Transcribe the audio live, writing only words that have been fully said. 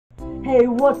Hey,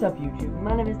 what's up YouTube?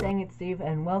 My name is Dang It Steve,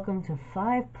 and welcome to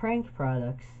 5 prank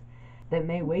products that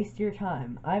may waste your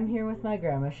time. I'm here with my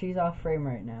grandma. She's off frame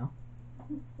right now.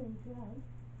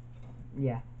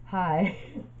 Yeah. Hi.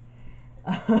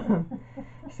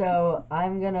 So,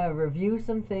 I'm gonna review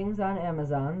some things on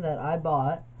Amazon that I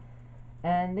bought,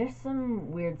 and there's some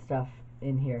weird stuff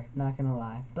in here, not gonna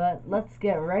lie. But let's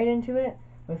get right into it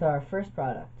with our first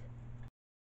product.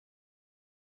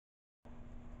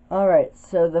 Alright,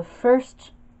 so the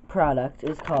first product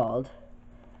is called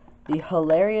the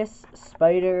Hilarious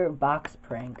Spider Box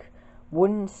Prank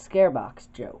Wooden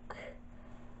Scarebox Joke.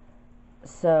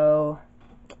 So,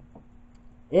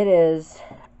 it is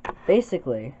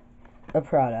basically a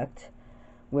product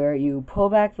where you pull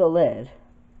back the lid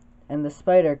and the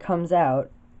spider comes out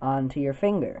onto your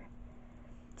finger.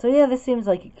 So yeah, this seems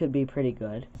like it could be pretty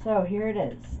good. So here it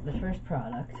is, the first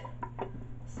product.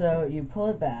 So you pull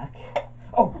it back.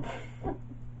 Oh!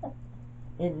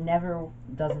 It never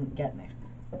doesn't get me.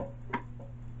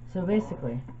 So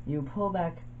basically, you pull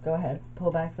back, go ahead,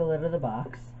 pull back the lid of the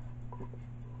box.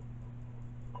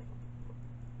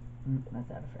 That's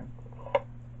out of frame.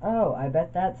 Oh, I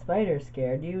bet that spider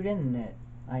scared you, didn't it?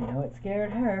 I know it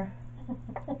scared her.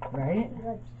 Right?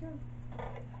 That's true.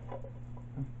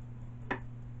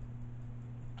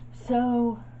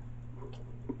 So,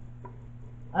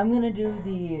 I'm gonna do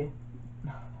the...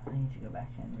 I need to go back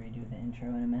and redo the intro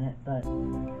in a minute, but...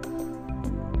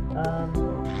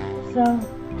 So,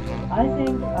 I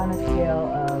think on a scale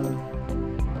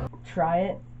of try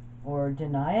it or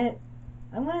deny it,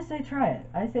 I'm gonna say try it.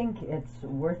 I think it's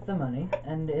worth the money,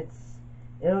 and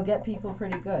it'll get people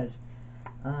pretty good.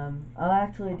 I'll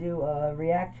actually do a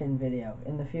reaction video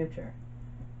in the future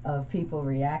of people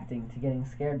reacting to getting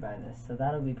scared by this, so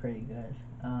that'll be pretty good.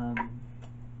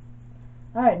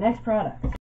 Alright, next product.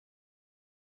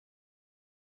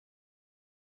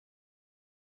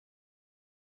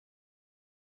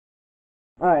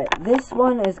 Alright, this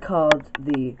one is called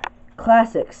the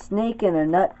Classic Snake in a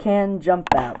Nut Can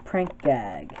Jump Out Prank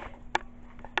Gag.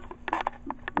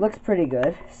 Looks pretty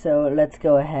good, so let's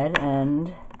go ahead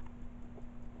and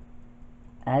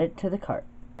add it to the cart.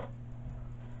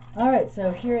 Alright,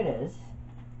 so here it is.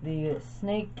 The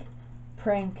snake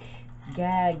prank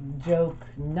gag joke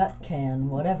nut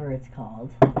can, whatever it's called.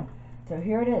 So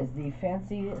here it is, the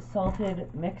fancy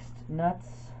salted mixed nuts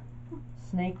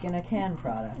snake in a can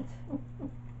product.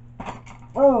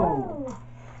 Oh!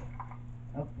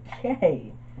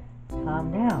 Okay.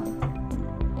 Calm down.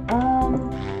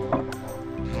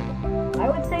 I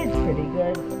would say it's pretty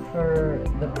good for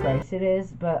the price it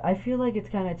is, but I feel like it's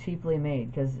kind of cheaply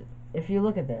made, because if you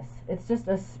look at this, it's just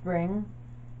a spring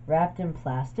wrapped in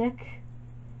plastic.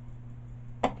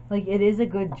 Like, it is a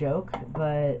good joke,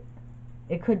 but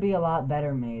it could be a lot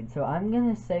better made, so I'm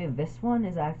gonna say this one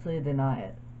is actually a deny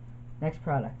it. Next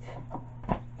product.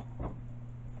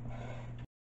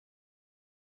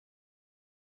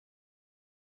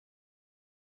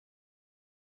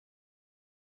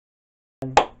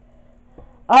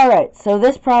 Alright, so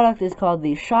this product is called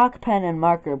the Shock Pen and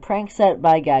Marker Prank Set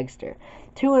by Gagster.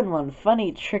 2-in-1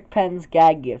 funny trick pens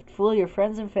gag gift. Fool your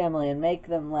friends and family and make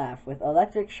them laugh with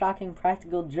electric, shocking,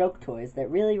 practical joke toys that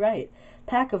really write.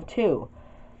 Pack of 2.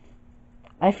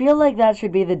 I feel like that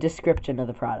should be the description of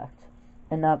the product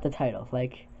and not the title.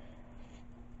 Like,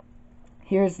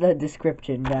 here's the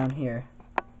description down here.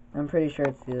 I'm pretty sure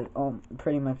it's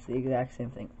pretty much the exact same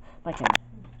thing. My camera.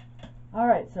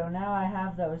 Alright, so now I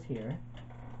have those here.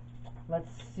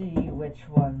 Let's see which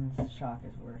one's shock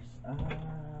is worse. Let's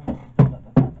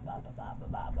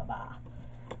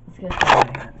get my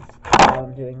hands while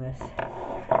I'm doing this.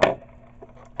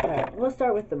 Alright, we'll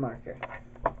start with the marker.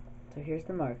 So here's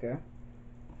the marker.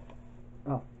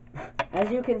 Oh. As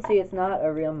you can see, it's not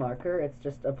a real marker, it's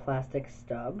just a plastic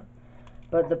stub.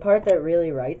 But the part that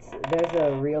really writes, there's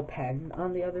a real pen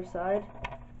on the other side.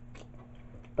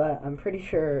 But I'm pretty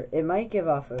sure it might give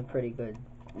off a pretty good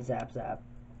zap zap.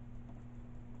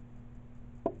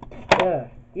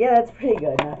 Yeah, that's pretty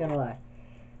good, not gonna lie.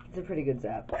 It's a pretty good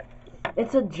zap.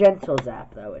 It's a gentle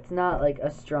zap, though. It's not like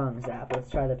a strong zap. Let's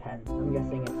try the pen. I'm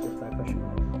guessing it's just by pushing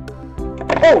this.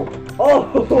 Oh!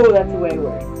 Oh, that's way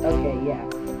worse. Okay, yeah.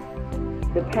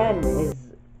 The pen is,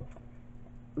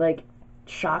 like,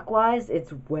 shock-wise,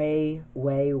 it's way,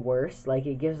 way worse. Like,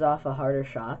 it gives off a harder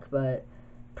shock, but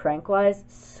prank-wise,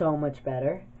 so much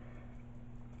better.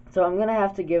 So I'm gonna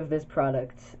have to give this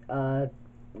product,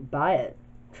 buy it.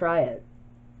 Try it.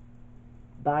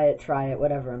 Buy it, try it,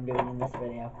 whatever I'm doing in this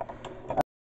video.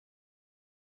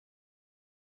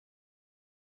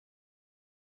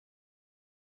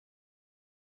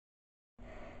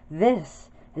 This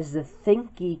is the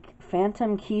ThinkGeek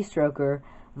Phantom Keystroker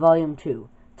Volume 2.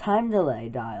 Time delay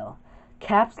dial.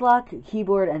 Caps lock,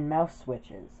 keyboard, and mouse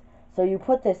switches. So you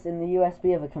put this in the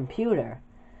USB of a computer,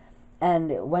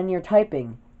 and when you're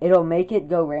typing, it'll make it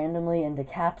go randomly into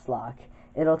caps lock.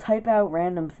 It'll type out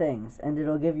random things, and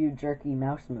it'll give you jerky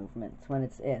mouse movements when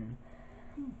it's in.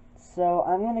 So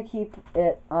I'm going to keep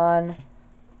it on.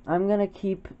 I'm going to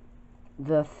keep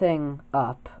the thing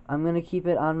up. I'm going to keep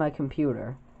it on my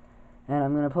computer. And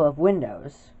I'm going to pull up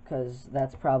Windows, because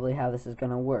that's probably how this is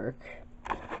going to work.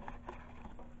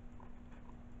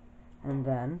 And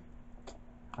then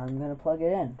I'm going to plug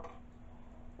it in.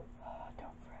 Oh,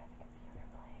 don't fret the computer,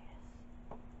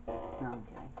 please. No, I'm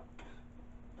kidding.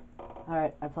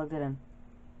 Alright, I plugged it in.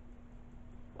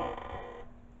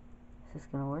 Is this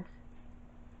going to work?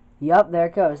 Yup, there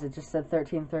it goes. It just said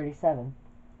 1337.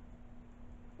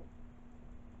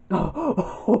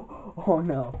 Oh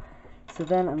no. So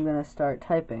then I'm going to start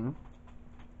typing.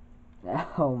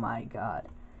 Oh my god.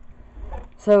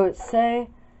 So say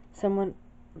someone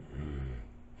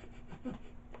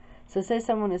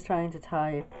is trying to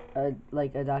type a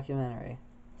documentary.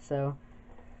 So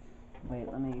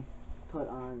wait, let me put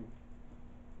on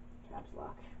caps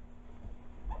lock.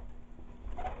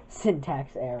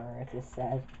 Syntax error, it just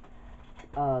said.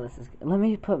 Oh, this is good. Let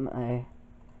me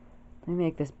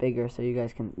make this bigger so you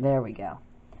guys can. There we go.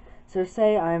 So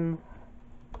say I'm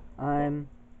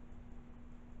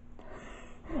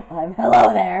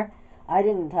hello there. I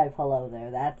didn't type hello there.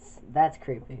 That's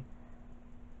creepy.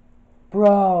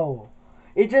 Bro,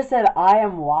 it just said I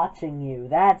am watching you.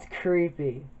 That's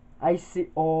creepy. I see.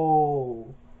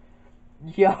 Oh,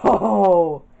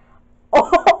 yo.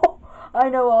 Oh, I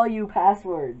know all you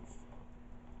passwords.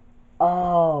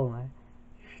 Oh,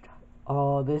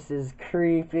 oh, this is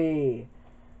creepy.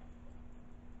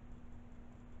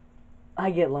 I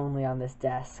get lonely on this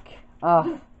desk.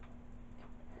 Oh.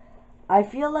 I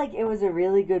feel like it was a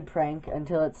really good prank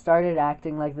until it started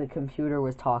acting like the computer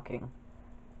was talking.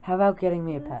 How about getting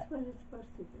me a pet? That's what it's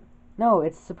supposed to do. No,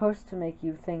 it's supposed to make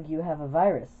you think you have a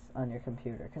virus on your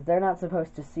computer, because they're not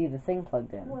supposed to see the thing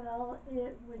plugged in. Well,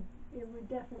 it would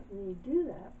definitely do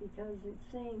that because it's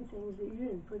saying things that you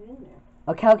didn't put in there.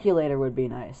 A calculator would be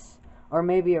nice. Or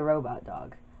maybe a robot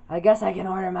dog. I guess I can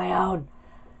order my own.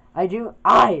 I do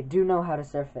know how to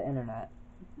surf the internet.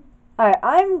 Alright,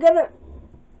 I'm gonna...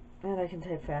 And I can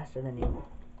type faster than you.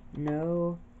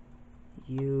 No,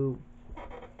 you...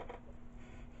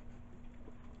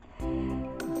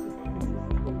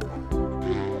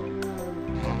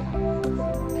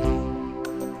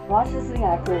 Watch this thing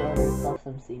actually order itself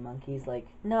some sea monkeys. Like,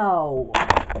 no.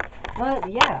 But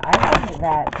yeah, I think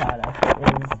that product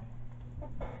is...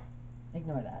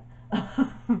 Ignore that.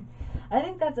 I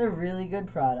think that's a really good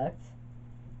product.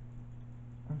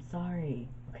 I'm sorry,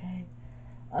 okay?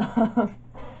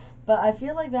 But I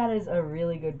feel like that is a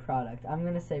really good product. I'm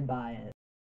gonna say buy it.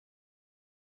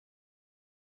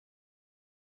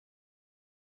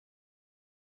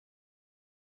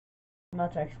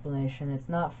 Much explanation. It's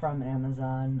not from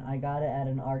Amazon. I got it at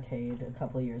an arcade a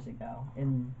couple years ago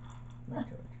in Lake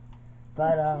George.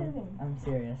 But I'm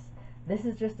serious. This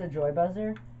is just a joy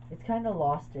buzzer. It's kind of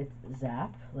lost its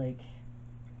zap. Like,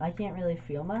 I can't really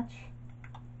feel much.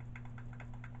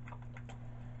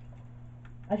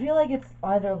 I feel like it's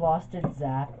either lost its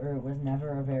zap or it was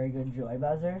never a very good joy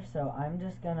buzzer. So I'm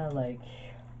just gonna like.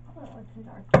 Well, it's an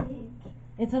arcade.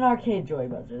 It's an arcade joy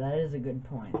buzzer. That is a good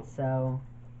point. So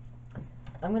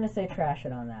I'm gonna say trash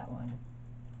it on that one.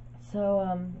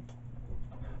 So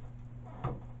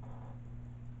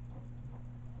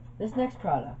this next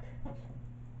product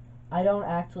I don't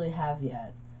actually have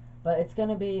yet, but it's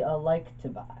gonna be a like to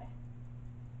buy.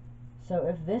 So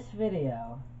if this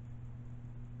video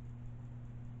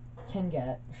can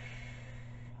get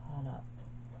shut up.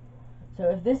 So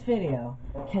if this video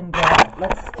can get,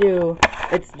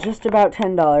 it's just about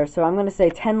 $10, so I'm gonna say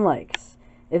 10 likes.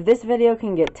 If this video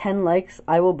can get 10 likes,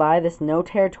 I will buy this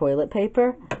no-tear toilet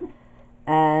paper,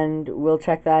 and we'll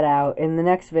check that out in the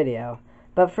next video.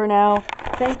 But for now,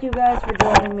 thank you guys for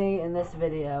joining me in this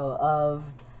video of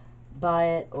buy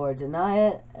it or deny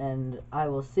it, and I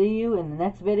will see you in the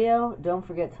next video. Don't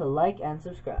forget to like and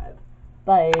subscribe.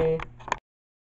 Bye!